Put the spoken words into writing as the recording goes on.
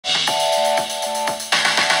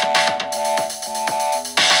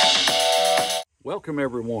Welcome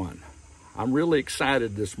everyone. I'm really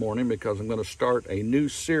excited this morning because I'm going to start a new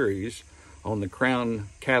series on the Crown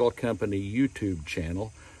Cattle Company YouTube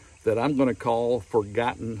channel that I'm going to call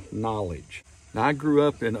Forgotten Knowledge. Now, I grew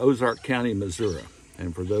up in Ozark County, Missouri,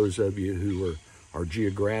 and for those of you who are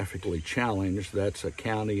geographically challenged, that's a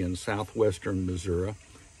county in southwestern Missouri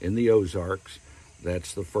in the Ozarks.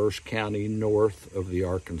 That's the first county north of the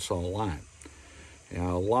Arkansas line.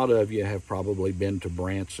 Now, a lot of you have probably been to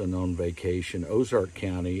Branson on vacation. Ozark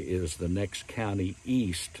County is the next county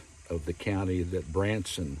east of the county that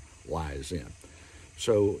Branson lies in.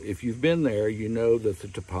 So if you've been there, you know that the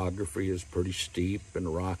topography is pretty steep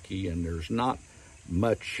and rocky, and there's not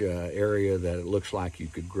much area that it looks like you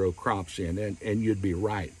could grow crops in, and you'd be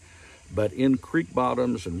right. But in creek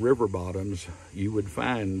bottoms and river bottoms, you would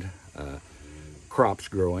find crops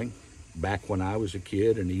growing back when I was a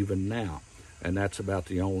kid and even now. And that's about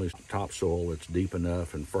the only topsoil that's deep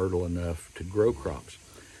enough and fertile enough to grow crops.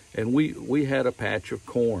 And we had a patch of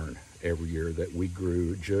corn every year that we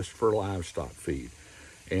grew just for livestock feed.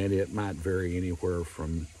 And it might vary anywhere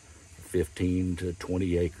from 15 to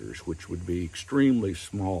 20 acres, which would be extremely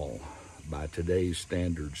small by today's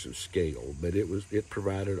standards of scale, but it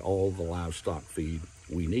provided all the livestock feed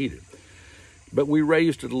we needed. But we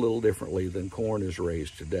raised it a little differently than corn is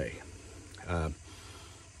raised today.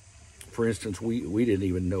 For instance, we didn't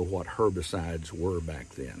even know what herbicides were back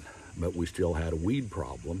then, but we still had a weed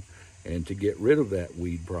problem. And to get rid of that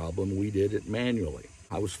weed problem, we did it manually.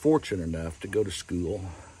 I was fortunate enough to go to school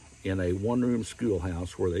in a one-room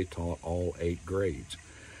schoolhouse where they taught all 8 grades.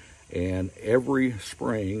 And every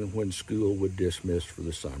spring when school would dismiss for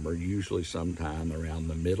the summer, usually sometime around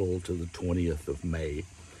the middle to the 20th of May,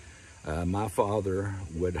 my father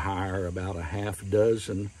would hire about a half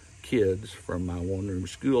dozen kids from my one-room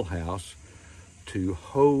schoolhouse to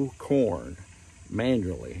hoe corn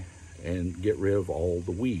manually and get rid of all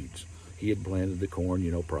the weeds. He had planted the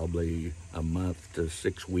corn, probably a month to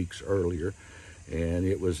 6 weeks earlier, and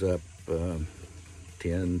it was up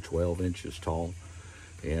 10, 12 inches tall,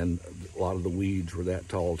 and a lot of the weeds were that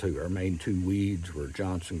tall too. Our main 2 weeds were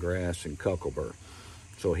Johnson grass and cuckleburr.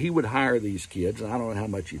 So he would hire these kids, and I don't know how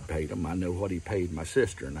much he paid them. I know what he paid my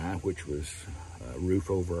sister and I, which was a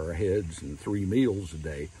roof over our heads and 3 meals a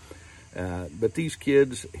day. But these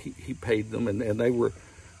kids, he paid them, and they were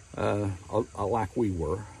like we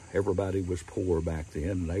were. Everybody was poor back then,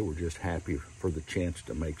 and they were just happy for the chance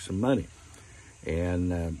to make some money.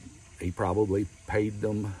 And he probably paid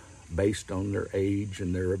them based on their age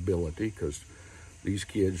and their ability, because these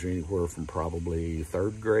kids are anywhere from probably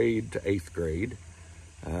 3rd grade to 8th grade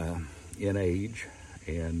in age,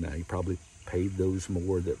 and he probably paid those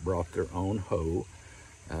more that brought their own hoe.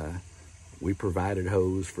 We provided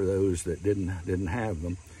hoes for those that didn't have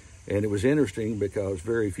them. And it was interesting because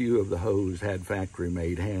very few of the hoes had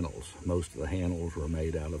factory-made handles. Most of the handles were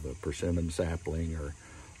made out of a persimmon sapling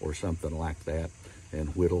or something like that,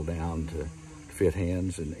 and whittled down to fit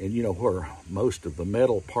hands. And where most of the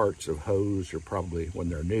metal parts of hoes are probably, when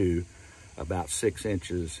they're new, about 6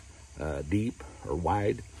 inches deep or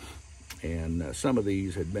wide. And some of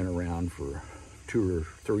these had been around for 2 or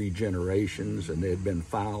 3 generations, and they had been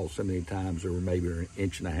filed so many times they were maybe 1.5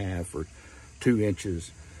 inches or 2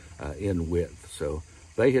 inches in width. So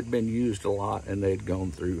they had been used a lot, and they had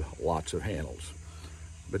gone through lots of handles.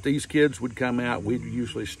 But these kids would come out. We'd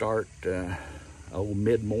usually start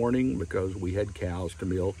mid-morning, because we had cows to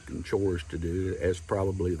milk and chores to do, as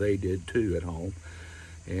probably they did too at home.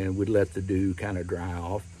 And we'd let the dew kind of dry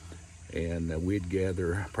off, and we'd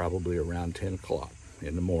gather probably around 10 o'clock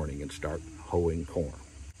in the morning and start hoeing corn.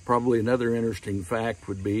 Probably another interesting fact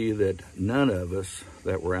would be that none of us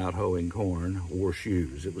that were out hoeing corn wore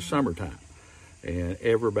shoes. It was summertime, and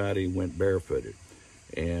everybody went barefooted.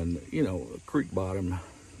 And creek bottom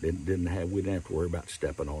we didn't have to worry about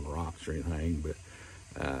stepping on rocks or anything. But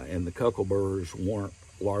and the cuckleburrs weren't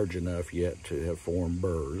large enough yet to have formed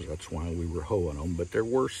burrs. That's why we were hoeing them. But there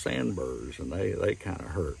were sandburrs, and they kind of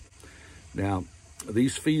hurt. Now,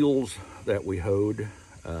 these fields that we hoed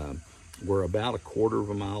were about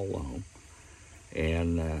 1/4 mile long,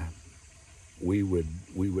 and we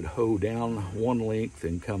would hoe down one length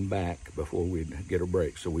and come back before we'd get a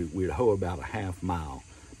break. So we'd hoe about a 1/2 mile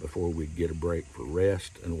before we'd get a break for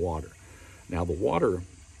rest and water. Now, the water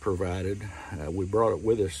provided, we brought it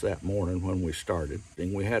with us that morning when we started,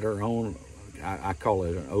 and we had our own, I call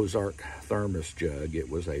it an Ozark thermos jug. It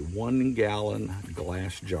was a 1-gallon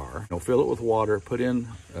glass jar. Fill it with water, put in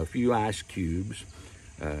a few ice cubes.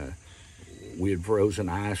 We had frozen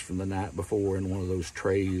ice from the night before in one of those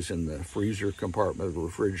trays in the freezer compartment of the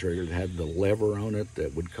refrigerator that had the lever on it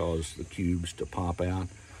that would cause the cubes to pop out.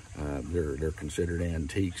 They're considered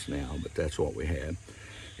antiques now, but that's what we had.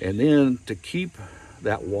 And then to keep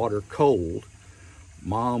that water cold,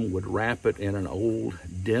 Mom would wrap it in an old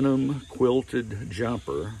denim quilted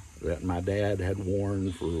jumper that my dad had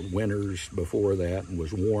worn for winters before that and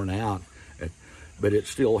was worn out, but it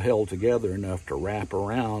still held together enough to wrap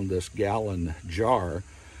around this gallon jar,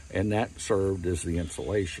 and that served as the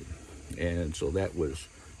insulation. And so that was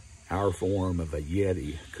our form of a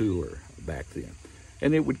Yeti cooler back then.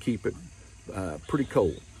 And it would keep it pretty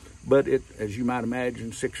cold. But it, as you might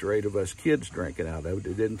imagine, 6 or 8 of us kids drank it out of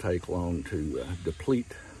it. It didn't take long to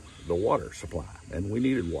deplete the water supply. And we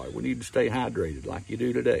needed water. We needed to stay hydrated like you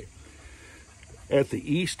do today. At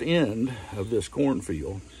the east end of this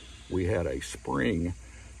cornfield, we had a spring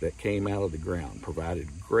that came out of the ground, provided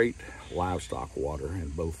great livestock water in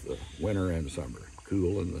both the winter and summer.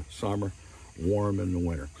 Cool in the summer, warm in the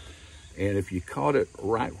winter. And if you caught it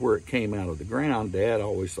right where it came out of the ground, Dad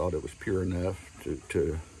always thought it was pure enough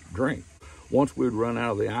to drink. Once we'd run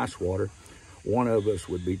out of the ice water, one of us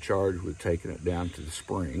would be charged with taking it down to the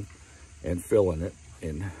spring and filling it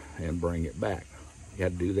and bring it back. You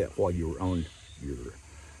had to do that while you were on your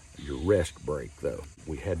rest break, though.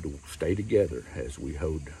 We had to stay together as we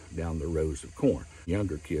hoed down the rows of corn.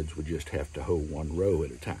 Younger kids would just have to hoe one row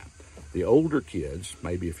at a time. The older kids,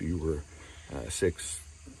 maybe if you were 6th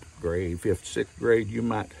grade, 5th, 6th grade, you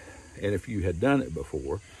might, and if you had done it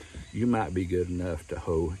before, you might be good enough to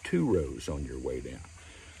hoe 2 rows on your way down.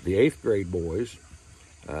 The 8th grade boys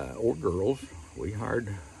or girls,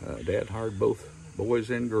 Dad hired both boys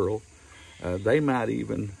and girls, they might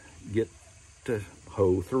even get to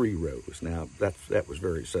hoe 3 rows. Now, that was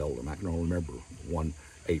very seldom. I can only remember one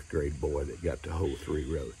 8th grade boy that got to hoe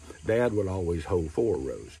 3 rows. Dad would always hoe 4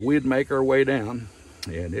 rows. We'd make our way down,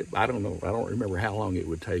 and I don't remember how long it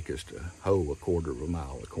would take us to hoe a 1/4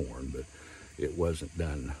 mile of corn, but it wasn't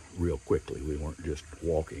done real quickly. We weren't just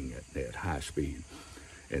walking at high speed.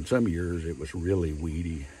 And some years it was really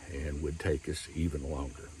weedy and would take us even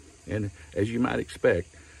longer. And as you might expect,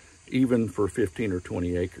 even for 15 or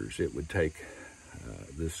 20 acres, it would take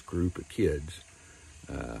this group of kids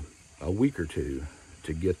a week or 2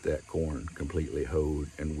 to get that corn completely hoed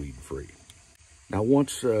and weed-free. Now,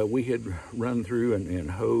 once we had run through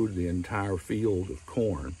and hoed the entire field of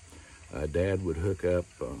corn, Dad would hook up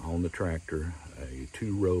on the tractor a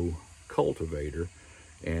 2-row cultivator,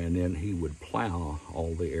 and then he would plow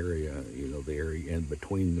all the area, the area in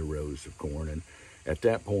between the rows of corn. And at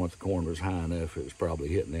that point, the corn was high enough, it was probably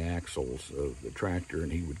hitting the axles of the tractor,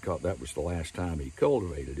 and that was the last time he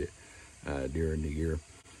cultivated it during the year.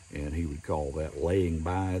 And he would call that laying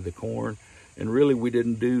by the corn. And really, we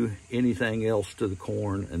didn't do anything else to the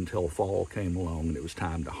corn until fall came along and it was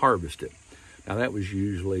time to harvest it. Now, that was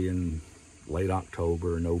usually in late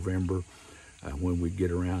October or November when we'd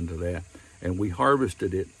get around to that. And we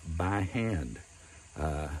harvested it by hand.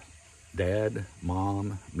 Dad,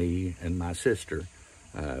 Mom, me, and my sister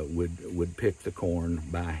would pick the corn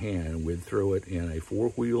by hand. We'd throw it in a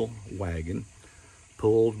 4-wheel wagon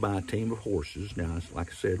pulled by a team of horses. Now, like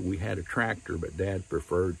I said, we had a tractor, but Dad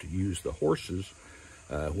preferred to use the horses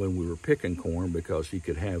when we were picking corn because he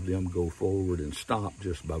could have them go forward and stop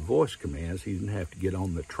just by voice commands. He didn't have to get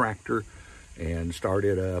on the tractor and start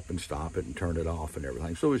it up and stop it and turn it off and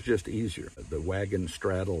everything. So it was just easier. The wagon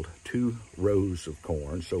straddled 2 rows of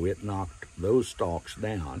corn, so it knocked those stalks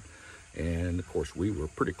down. And of course, we were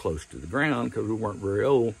pretty close to the ground because we weren't very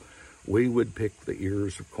old. We would pick the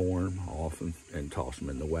ears of corn off and toss them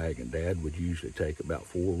in the wagon. Dad would usually take about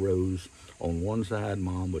 4 rows on one side.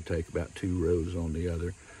 Mom would take about 2 rows on the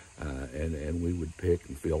other. And we would pick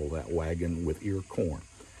and fill that wagon with ear corn,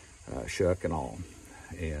 shuck and all.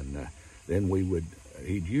 And then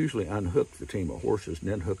he'd usually unhook the team of horses and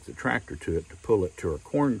then hook the tractor to it to pull it to a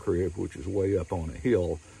corn crib, which is way up on a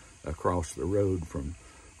hill across the road from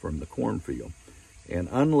the cornfield. And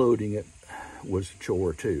unloading it was a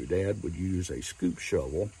chore too. Dad would use a scoop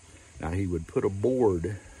shovel. Now, he would put a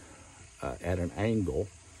board at an angle,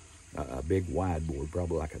 a big wide board,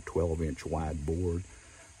 probably like a 12-inch wide board,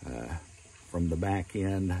 from the back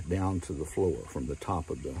end down to the floor, from the top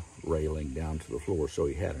of the railing down to the floor. So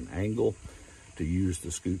he had an angle to use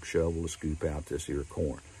the scoop shovel to scoop out this ear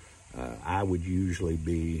corn. I would usually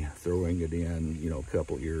be throwing it in, a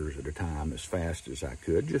couple ears at a time as fast as I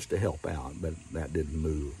could just to help out, but that didn't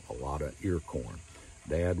move a lot of ear corn.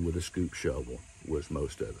 Dad with a scoop shovel was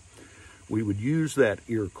most of it. We would use that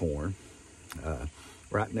ear corn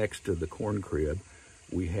right next to the corn crib.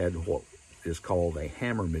 We had what is called a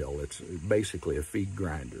hammer mill. It's basically a feed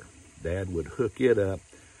grinder. Dad would hook it up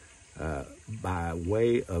by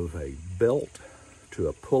way of a belt to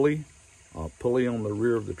a pulley pulley on the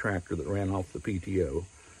rear of the tractor that ran off the PTO.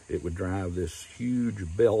 It would drive this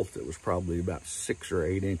huge belt that was probably about 6 or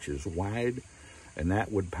 8 inches wide, and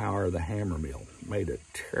that would power the hammer mill. It made a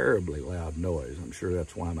terribly loud noise. I'm sure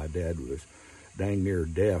that's why my dad was dang near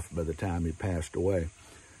deaf by the time he passed away.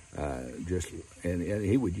 And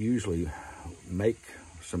he would usually make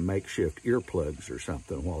some makeshift earplugs or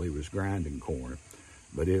something while he was grinding corn,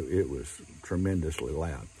 but it was tremendously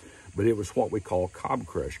loud. But it was what we call cob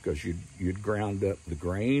crush, because you'd ground up the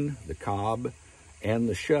grain, the cob, and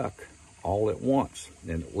the shuck all at once,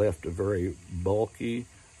 and it left a very bulky,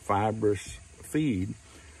 fibrous feed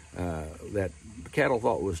that the cattle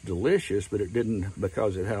thought was delicious, but it didn't,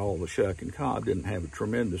 because it had all the shuck and cob, didn't have a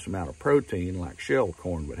tremendous amount of protein like shell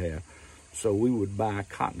corn would have. So we would buy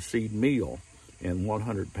cottonseed meal in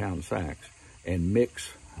 100-pound sacks and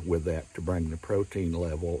mix with that to bring the protein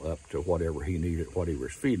level up to whatever he needed, what he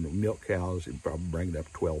was feeding. Milk cows, he'd probably bring it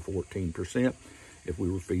up 12-14%. If we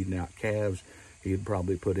were feeding out calves, he'd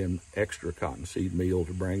probably put in extra cottonseed meal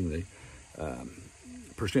to bring the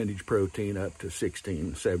percentage protein up to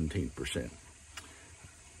 16-17%.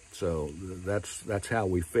 So that's how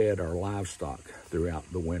we fed our livestock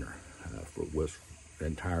throughout the winter. It was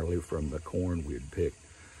entirely from the corn we had picked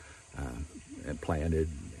and planted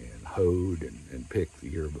and hoed and picked the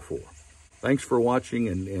year before. Thanks for watching,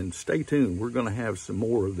 and stay tuned. We're going to have some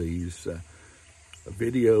more of these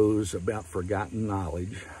videos about forgotten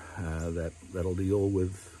knowledge that'll deal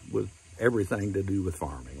with everything to do with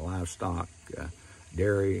farming, livestock,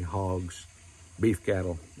 dairy, hogs, beef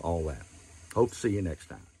cattle, all that. Hope to see you next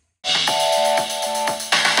time.